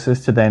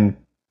publicist to then,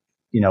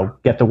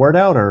 get the word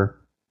out? Or?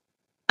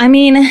 I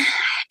mean, I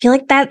feel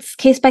like that's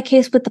case by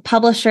case with the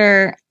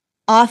publisher.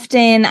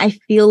 often I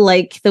feel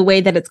like the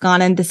way that it's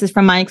gone, and this is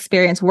from my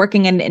experience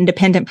working in an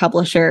independent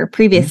publisher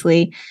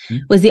previously,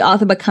 was the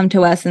author would come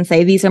to us and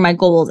say, these are my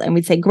goals. And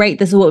we'd say, great,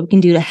 this is what we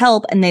can do to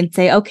help. And they'd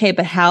say, okay,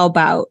 but how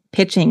about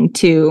pitching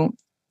to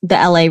the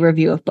LA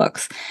Review of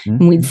Books?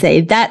 And we'd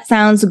say, that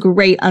sounds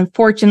great.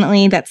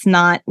 Unfortunately, that's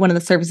not one of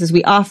the services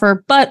we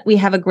offer, but we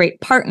have a great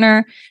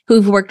partner who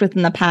we've worked with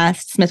in the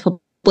past, Smith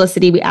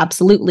Publicity. We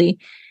absolutely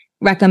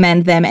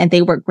recommend them, and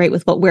they work great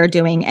with what we're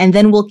doing. And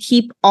then we'll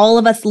keep all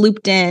of us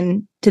looped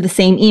in to the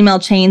same email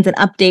chains and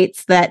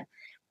updates that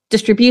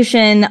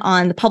distribution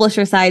on the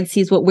publisher side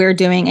sees what we're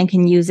doing and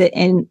can use it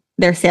in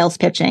their sales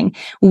pitching.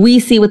 We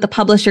see what the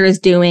publisher is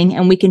doing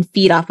and we can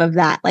feed off of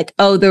that. Like,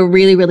 oh, they're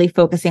really, really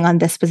focusing on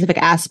this specific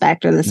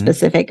aspect or the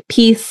specific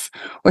piece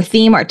or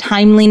theme or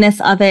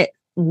timeliness of it.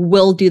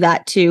 We'll do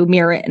that to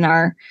mirror it in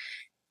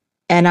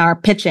our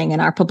pitching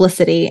and our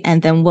publicity.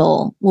 And then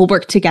we'll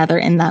work together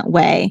in that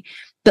way.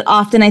 But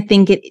often I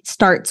think it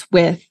starts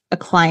with a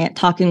client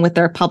talking with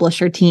their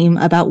publisher team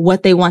about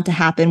what they want to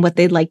happen, what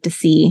they'd like to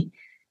see,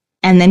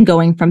 and then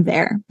going from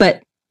there.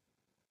 But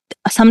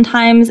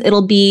sometimes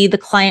it'll be the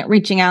client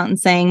reaching out and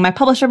saying, my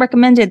publisher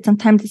recommended.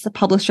 Sometimes it's a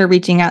publisher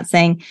reaching out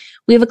saying,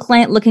 we have a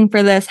client looking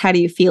for this. How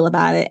do you feel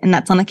about it? And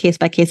that's on a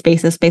case-by-case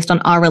basis based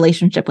on our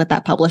relationship with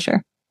that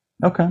publisher.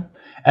 Okay.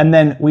 And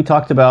then we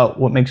talked about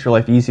what makes your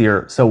life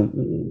easier. So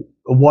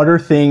what are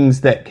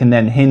things that can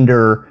then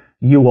hinder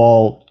you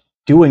all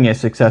doing a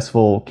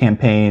successful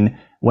campaign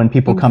when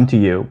people come to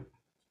you?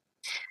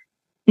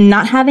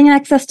 Not having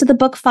access to the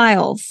book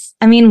files.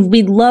 I mean,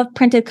 we love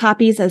printed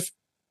copies as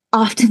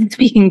often as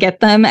we can get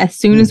them, as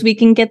soon as we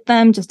can get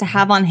them, just to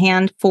have on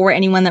hand for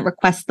anyone that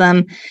requests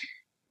them.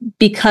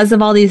 Because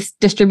of all these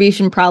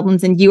distribution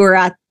problems, and you were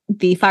at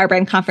the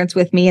Firebrand conference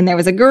with me, and there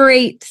was a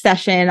great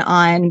session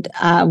on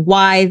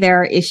why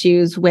there are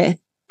issues with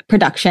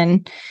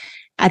production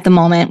at the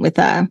moment with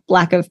a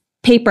lack of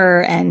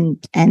paper and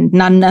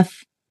not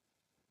enough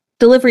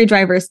delivery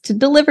drivers to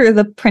deliver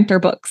the printer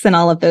books and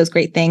all of those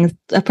great things,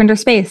 a printer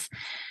space.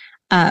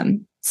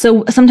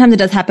 So sometimes it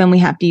does happen. We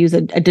have to use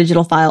a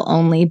digital file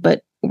only,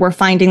 but we're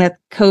finding that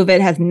COVID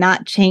has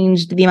not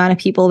changed the amount of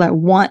people that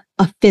want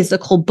a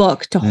physical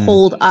book to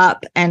hold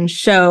up and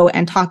show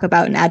and talk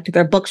about and add to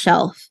their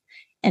bookshelf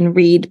and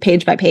read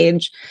page by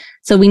page.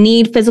 So we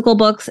need physical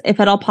books if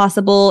at all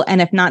possible.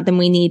 And if not, then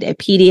we need a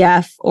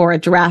PDF or a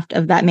draft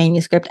of that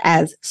manuscript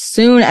as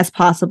soon as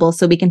possible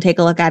so we can take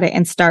a look at it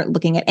and start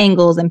looking at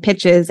angles and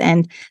pitches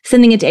and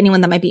sending it to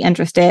anyone that might be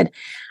interested.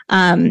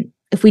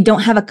 If we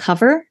don't have a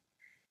cover,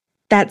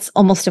 that's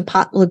almost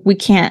impossible. Like, we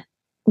can't,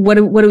 what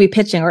are we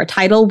pitching, or a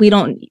title?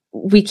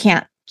 We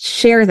can't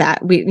share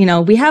that.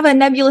 We have a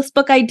nebulous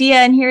book idea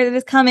and here it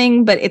is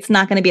coming, but it's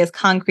not going to be as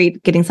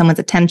concrete getting someone's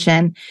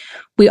attention.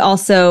 We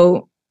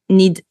also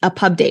need a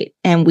pub date,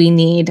 and we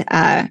need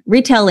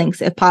retail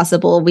links if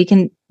possible. We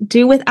can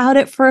do without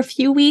it for a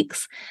few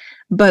weeks,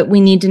 but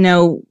we need to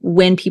know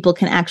when people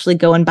can actually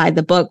go and buy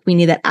the book. We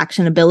need that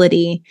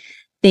actionability.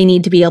 They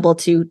need to be able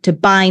to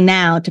buy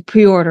now, to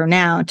pre-order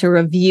now, to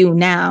review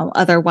now.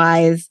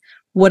 Otherwise,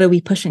 what are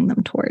we pushing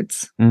them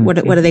towards? What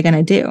are they going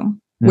to do?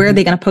 Where are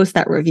they going to post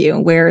that review?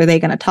 Where are they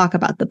going to talk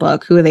about the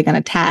book? Who are they going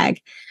to tag?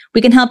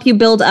 We can help you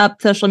build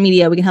up social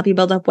media. We can help you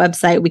build up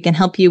website. We can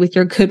help you with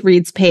your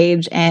Goodreads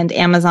page and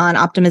Amazon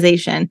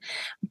optimization.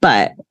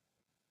 But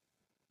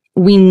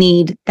we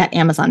need that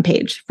Amazon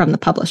page from the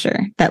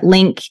publisher, that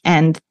link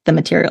and the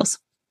materials.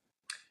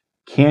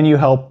 Can you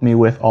help me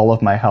with all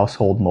of my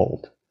household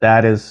mold?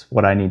 That is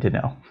what I need to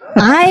know.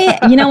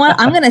 You know what?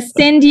 I'm going to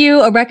send you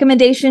a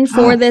recommendation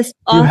for this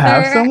author. You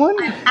have someone?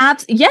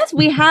 Yes,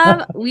 we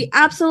have. We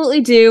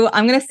absolutely do.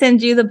 I'm going to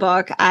send you the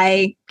book.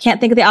 I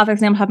can't think of the author's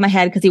name off the top of my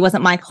head because he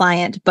wasn't my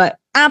client, but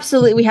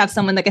absolutely we have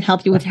someone that can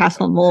help you with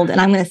household mold, and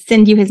I'm going to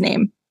send you his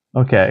name.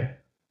 Okay.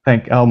 I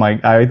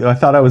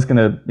thought I was going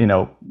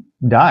to,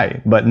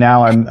 die, but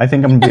now I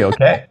think I'm going to be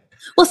okay.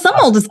 Well, some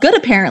mold is good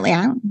apparently.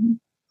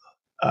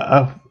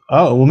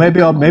 Well, maybe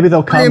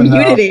they'll come. Your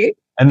immunity.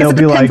 And they'll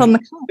be like,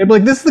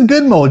 this is the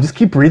good mold. Just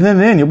keep breathing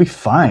it in. You'll be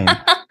fine.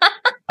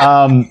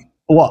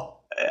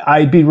 Well,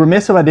 I'd be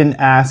remiss if I didn't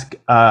ask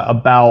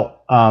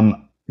about,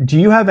 do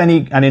you have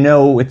any, and I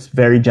know it's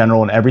very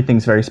general and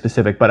everything's very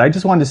specific, but I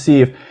just wanted to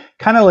see if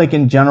kind of like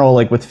in general,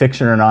 like with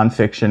fiction or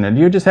nonfiction, and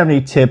do you just have any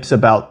tips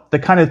about the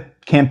kind of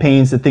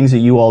campaigns, the things that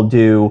you all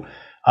do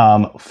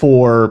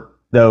for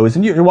those?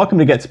 And you're welcome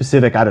to get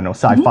specific, I don't know,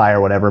 sci-fi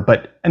or whatever.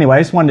 But anyway,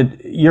 I just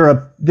wanted,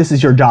 this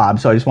is your job.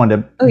 So I just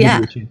wanted to give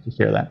you a chance to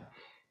hear that.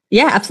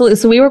 Yeah, absolutely.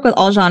 So we work with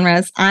all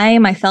genres. I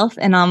myself,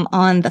 and I'm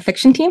on the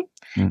fiction team.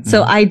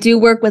 So I do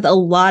work with a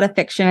lot of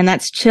fiction, and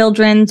that's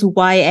children's,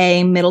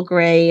 YA, middle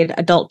grade,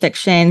 adult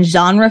fiction,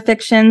 genre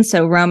fiction.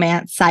 So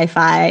romance,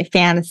 sci-fi,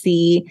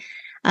 fantasy,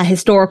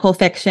 historical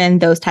fiction,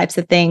 those types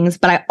of things.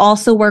 But I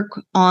also work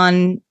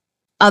on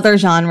other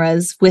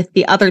genres with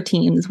the other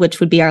teams,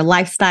 which would be our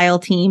lifestyle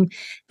team.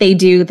 They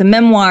do the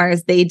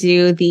memoirs. They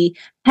do the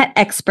pet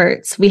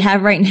experts. We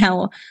have right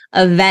now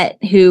a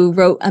vet who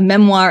wrote a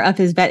memoir of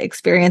his vet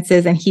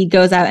experiences, and he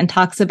goes out and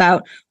talks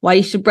about why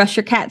you should brush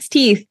your cat's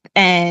teeth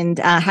and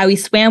how he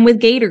swam with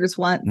gators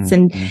once.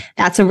 And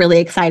that's a really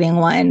exciting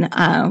one.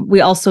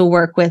 We also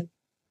work with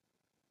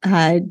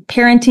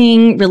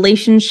parenting,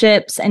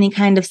 relationships, any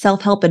kind of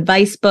self-help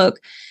advice book,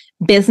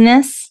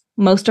 business.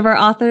 Most of our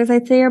authors,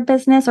 I'd say, are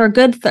business, or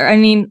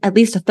at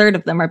least a third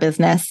of them are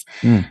business.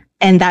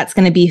 And that's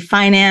going to be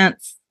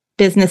finance,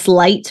 business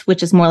light,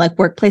 which is more like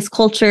workplace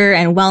culture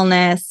and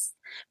wellness,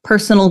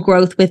 personal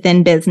growth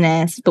within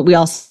business. But we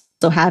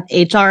also have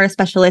HR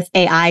specialists,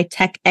 AI,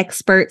 tech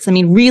experts. I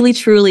mean, really,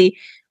 truly,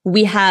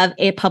 we have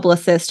a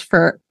publicist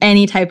for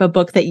any type of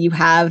book that you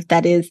have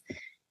that is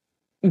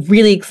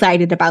really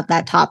excited about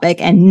that topic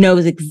and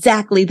knows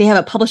exactly. They have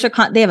a publisher,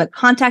 they have a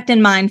contact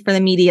in mind for the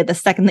media. The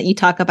second that you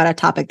talk about a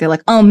topic, they're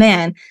like, oh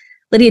man,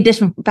 Lydia Dish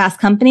from Fast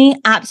Company,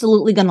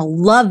 absolutely going to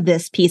love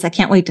this piece. I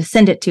can't wait to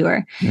send it to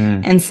her.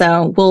 And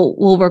so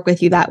we'll work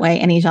with you that way,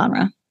 any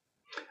genre.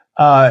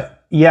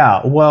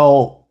 Yeah.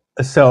 Well,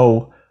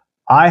 so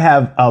I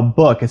have a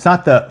book. It's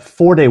not the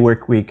 4-day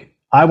work week.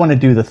 I want to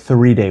do the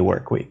 3-day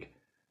work week.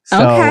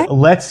 So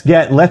let's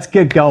get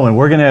going.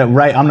 I'm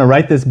going to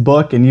write this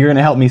book and you're going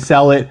to help me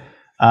sell it.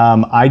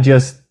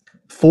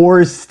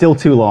 4 is still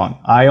too long.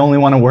 I only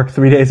want to work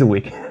 3 days a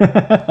week.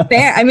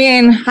 Fair. I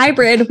mean,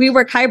 hybrid, we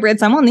work hybrid.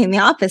 So I'm only in the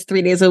office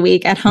 3 days a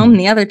week, at home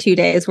the other 2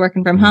 days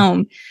working from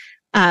home.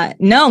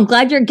 No, I'm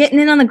glad you're getting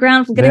us in on the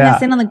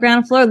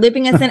ground floor,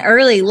 looping us in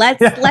early.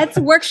 Let's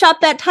workshop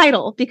that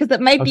title because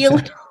it might be a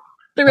little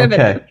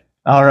derivative. Okay.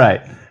 All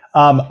right.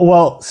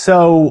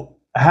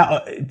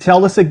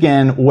 Tell us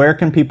again, where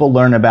can people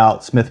learn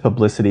about Smith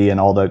Publicity and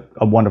all the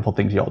wonderful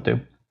things you all do?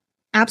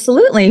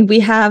 Absolutely. We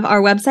have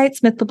our website,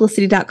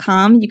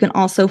 smithpublicity.com. You can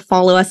also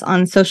follow us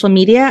on social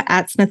media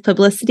at Smith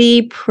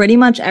Publicity, pretty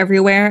much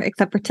everywhere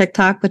except for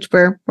TikTok, which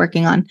we're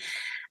working on.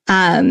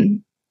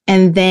 And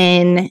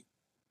then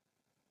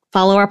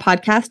follow our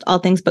podcast, All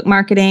Things Book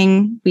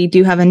Marketing. We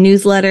do have a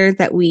newsletter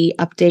that we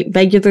update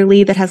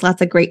regularly that has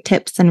lots of great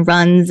tips and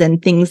runs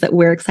and things that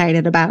we're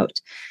excited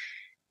about.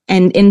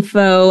 And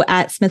info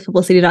at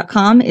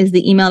smithpublicity.com is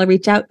the email to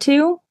reach out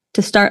to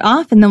start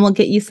off, and then we'll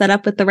get you set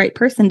up with the right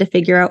person to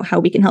figure out how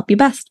we can help you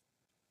best.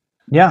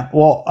 Yeah.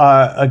 Well,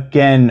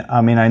 again,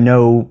 I mean, I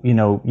know,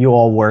 you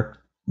all work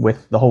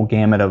with the whole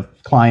gamut of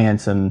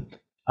clients and,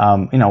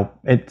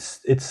 it's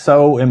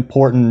so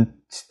important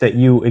that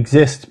you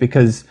exist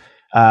because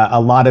a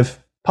lot of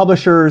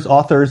publishers,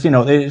 authors,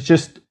 it's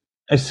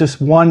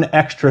just one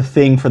extra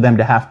thing for them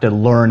to have to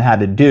learn how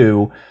to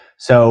do.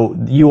 So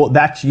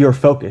that's your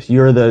focus.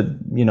 You're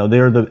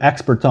they're the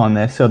experts on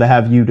this. So to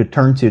have you to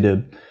turn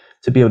to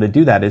be able to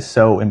do that is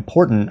so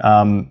important.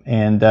 I'm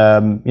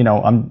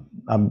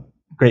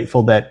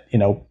grateful that,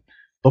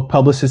 book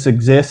publicists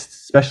exist,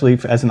 especially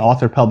as an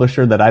author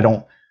publisher,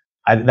 that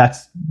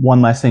that's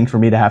one less thing for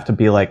me to have to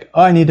be like,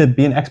 oh, I need to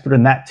be an expert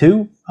in that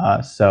too.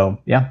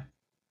 Yeah.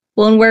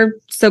 Well, and we're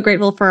so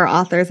grateful for our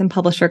authors and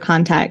publisher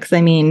contacts.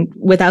 I mean,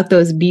 without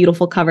those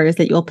beautiful covers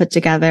that you'll put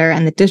together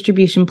and the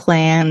distribution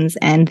plans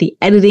and the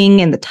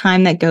editing and the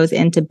time that goes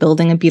into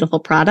building a beautiful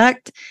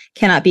product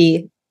cannot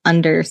be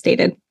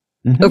overstated,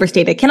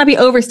 cannot be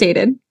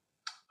overstated.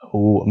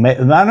 Oh, I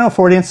don't know,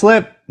 Freudian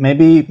slip.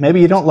 Maybe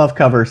you don't love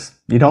covers.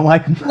 You don't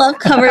like them. Love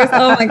covers.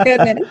 Oh my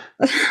goodness.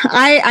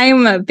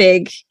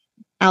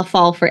 I'll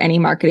fall for any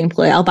marketing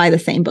ploy. I'll buy the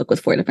same book with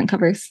 4 different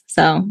covers.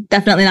 So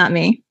definitely not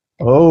me.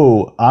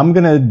 Oh, all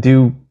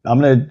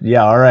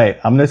right.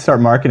 I'm going to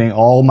start marketing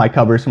all my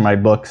covers for my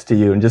books to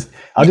you and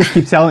I'll just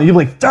keep selling. You'll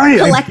be like, darn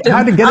it, I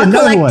had to get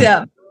another one.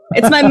 Them.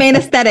 It's my main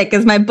aesthetic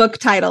is my book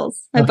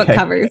titles, book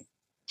covers.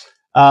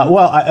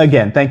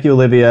 Again, thank you,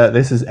 Olivia.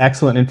 This is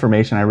excellent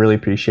information. I really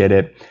appreciate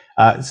it.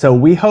 So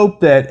we hope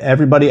that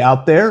everybody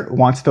out there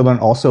wants to learn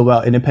also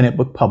about Independent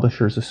Book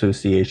Publishers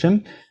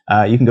Association.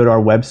 You can go to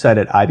our website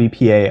at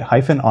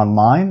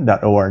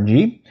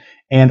ibpa-online.org.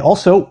 And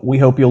also, we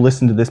hope you'll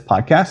listen to this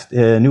podcast.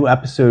 A new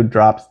episode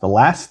drops the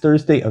last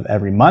Thursday of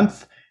every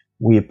month.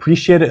 We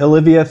appreciate it,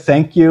 Olivia.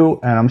 Thank you.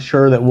 And I'm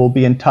sure that we'll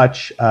be in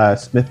touch.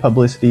 Smith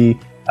Publicity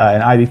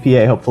and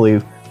IBPA,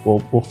 hopefully,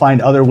 we'll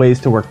find other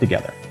ways to work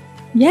together.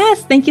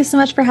 Yes. Thank you so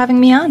much for having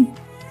me on.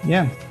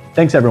 Yeah.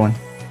 Thanks, everyone.